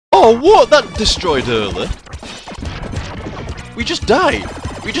Oh, what? That destroyed early. We just died.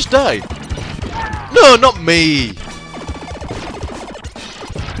 We just died. No, not me.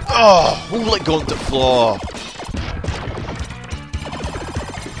 Oh, who let go on the floor?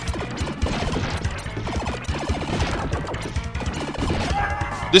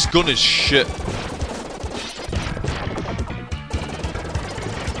 This gun is shit.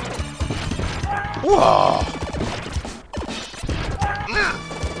 Whoa.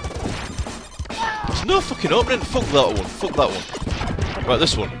 There's no fucking opening. Fuck that one. Fuck that one. Right,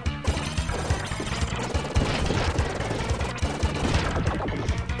 this one.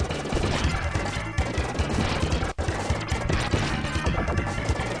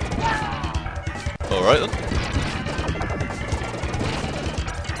 Alright then.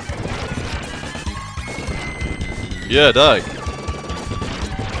 Yeah, die.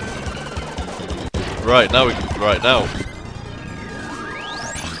 Right, now we... Right, now.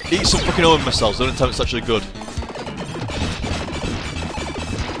 Eat some fucking Owen missiles, the only time it's actually good.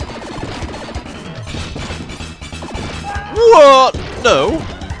 What? No.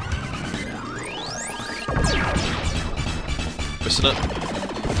 Missing it.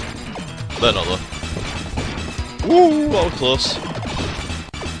 They're not there. Woo, that was close.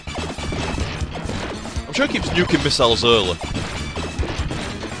 I'm sure it keeps nuking missiles early.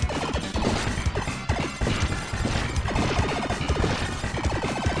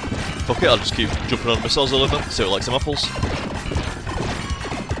 Fuck it, I'll just keep jumping on missiles early then, see if it likes some apples.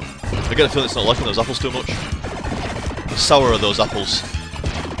 I get the feeling it's not liking those apples too much. The sour are those apples.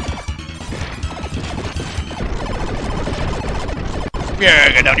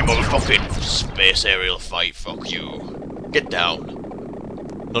 Yeah, get down, you motherfucking space aerial fight, fuck you. Get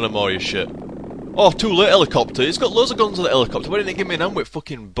down. None of more of your shit. Oh, too late, helicopter. It's got loads of guns on the helicopter. Why didn't it give me an hand with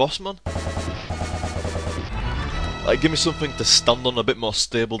fucking boss, man? Like, give me something to stand on a bit more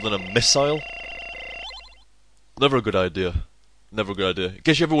stable than a missile. Never a good idea. Never a good idea. In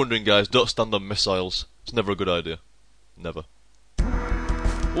case you're ever wondering, guys, don't stand on missiles. It's never a good idea. Never.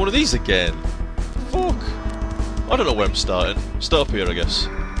 One of these again. Fuck. I don't know where I'm starting. Start up here, I guess.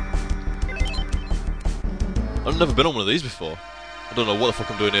 I've never been on one of these before. I don't know what the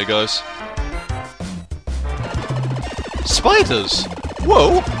fuck I'm doing here, guys. Spiders!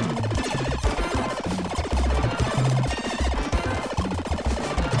 Whoa!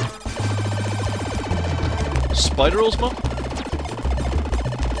 Spider rolls, man?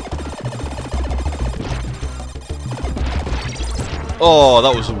 Oh,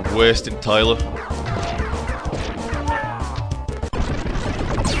 that was a waste entirely.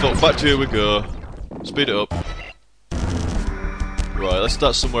 So, back to here we go. Speed it up. Right, let's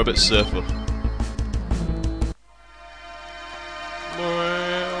start somewhere a bit safer.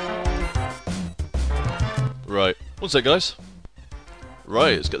 Right, one sec, guys.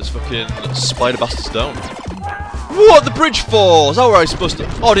 Right, let's get this fucking spider bastards down. What? The bridge falls! How are I supposed to...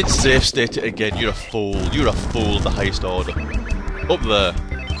 Oh, I didn't safe state it again. You're a fool. You're a fool of the highest order. Up there.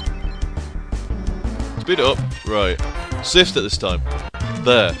 Speed it up. Right. Safe state this time.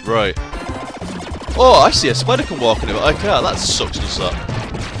 There. Right. Oh, I see. A spider can walk in it, but I can't. That sucks, does that?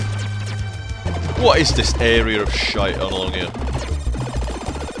 What is this area of shite on along here?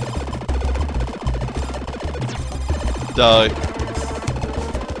 Die.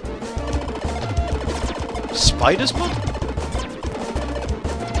 Spiders, man?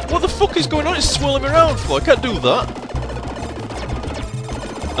 What the fuck is going on? It's swirling me around for. I can't do that.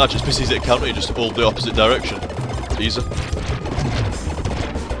 Ah, just because he's at a counter, you just hold the opposite direction. Easy.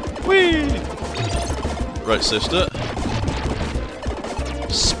 Whee! Right, sister.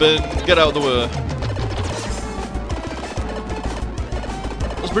 Spin. Get out of the way.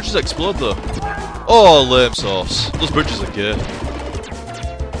 Those bridges explode, though. Oh, lame sauce. Those bridges are gay.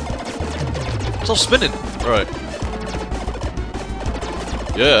 It's all spinning. Right.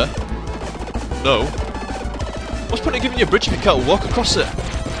 Yeah. No. What's the point of giving you a bridge if you can't walk across it?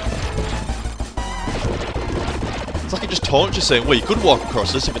 It's like it just taunts you saying, well, you could walk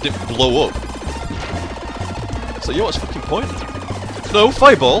across this if it didn't blow up. It's like, yo, what's the fucking point? No,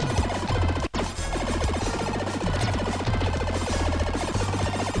 fireball.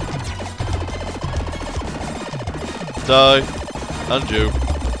 Die. And you.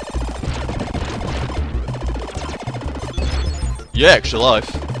 Yeah, extra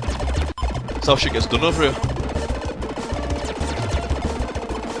life. That's how shit gets done over here.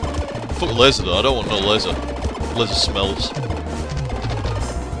 Fuck laser though, I don't want no laser. Laser smells.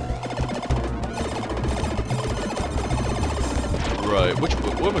 Right,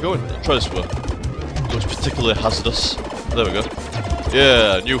 where am I going? I'll try this way. Looks particularly hazardous. There we go.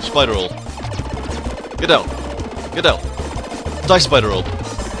 Yeah, new spider roll. Get down. Get down. Die, spider roll.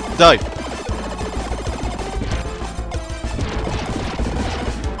 Die!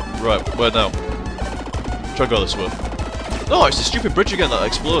 Right, where now? Try to go this way. No, it's the stupid bridge again that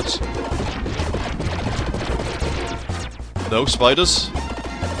explodes. No, spiders.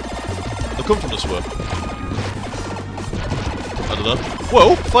 They'll come from this way. I don't know.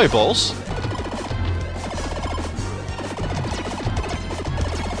 Whoa, fireballs!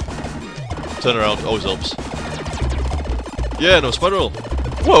 Turn around, always helps. Yeah, no spider roll.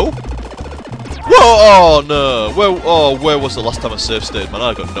 Whoa! Whoa! Oh no! Where was the last time I save state, man?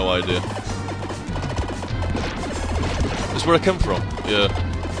 I got no idea. This is where I came from. Yeah.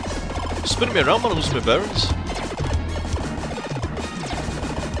 Spinning me around, man. I'm losing my bearings.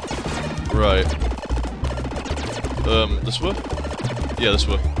 Right. This way? Yeah, this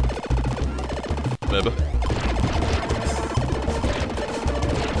way. Maybe.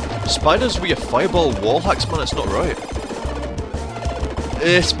 Spiders with your fireball wall hacks, man. It's not right.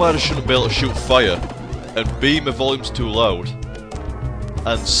 A, spiders shouldn't be able to shoot fire, and B, my volume's too loud,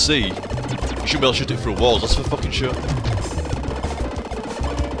 and C, you shouldn't be able to shoot it through walls, that's for fucking sure.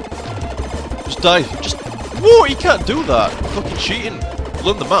 Just die, just... Whoa, you can't do that! You're fucking cheating.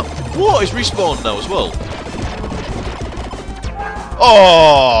 Learn the map. Whoa, he's respawned now as well.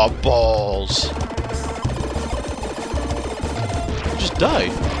 Oh, balls. Just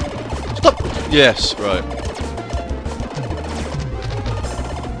die. Stop! Yes, right.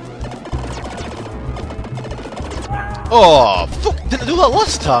 Oh, fuck! Didn't I do that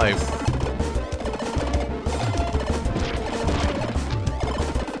last time?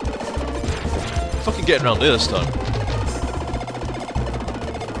 Fucking getting around here this time.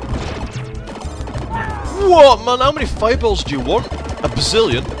 What, man? How many fireballs do you want? A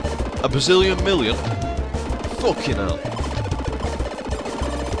bazillion? A bazillion million? Fucking hell.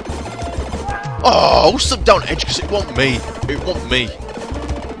 Oh, slip down edge because it won't me. It won't me.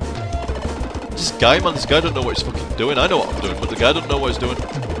 This guy, man, this guy don't know what he's fucking doing. I know what I'm doing, but the guy don't know what he's doing.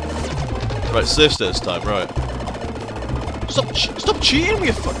 Right, safe state this time, right. Stop cheating with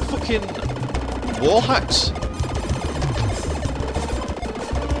your fucking wall hacks.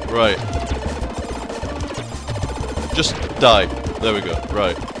 Right. Just die. There we go,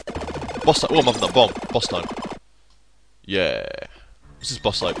 right. Boss time. Oh, I'm having that bomb. Boss time. Yeah. This is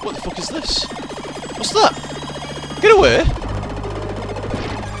boss time. What the fuck is this? What's that? Get away!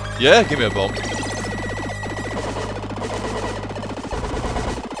 Yeah, give me a bomb.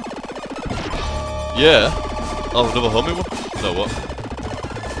 Yeah. I'll have another homie one. No, what?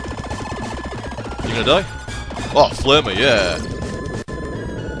 You gonna die? Oh, flamer, yeah.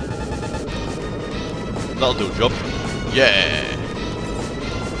 That'll do a job. Yeah.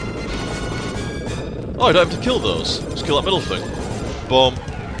 Oh, I don't have to kill those. Just kill that middle thing. Bomb.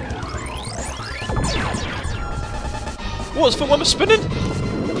 What's for? What am I spinning?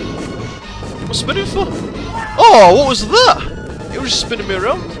 What am I spinning for? Oh, what was that? It was just spinning me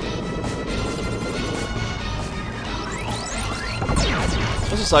around.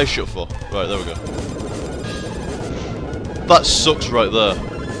 What's this ice shot for? Right, there we go. That sucks right there.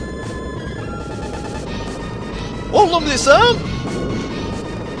 Oh, look at this arm!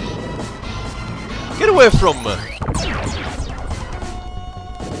 Get away from me!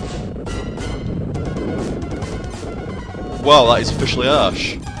 Wow, that is officially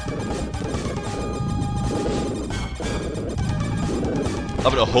harsh.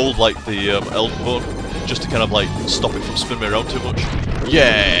 Having to hold like the elbow button just to kind of like stop it from spinning me around too much.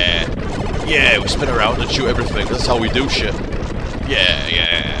 Yeah! Yeah, we spin around and shoot everything. That's how we do shit. Yeah,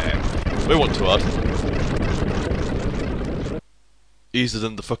 yeah. We want to add. Easier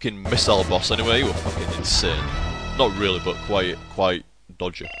than the fucking missile boss anyway. You were fucking insane. Not really, but quite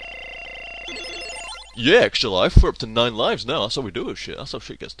dodgy. Yeah, extra life. We're up to 9 lives now. That's how we do it, shit. That's how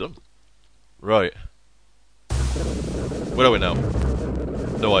shit gets done. Right. Where are we now?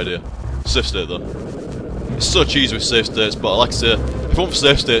 No idea. Safe state though. It's so cheesy with safe states, but like I say, if I want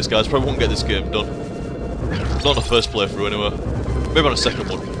safe states, guys, probably won't get this game done. Not on the first playthrough anyway. Maybe on the second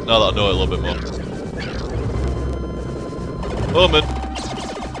one. Now that I know it a little bit more. Oh man.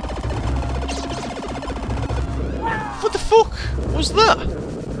 What the fuck? What was that?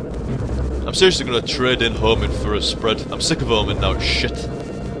 I'm seriously gonna trade in homing for a spread. I'm sick of homing now, it's shit.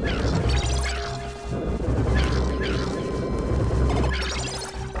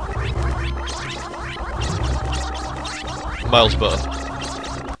 Miles better.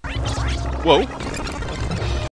 Whoa.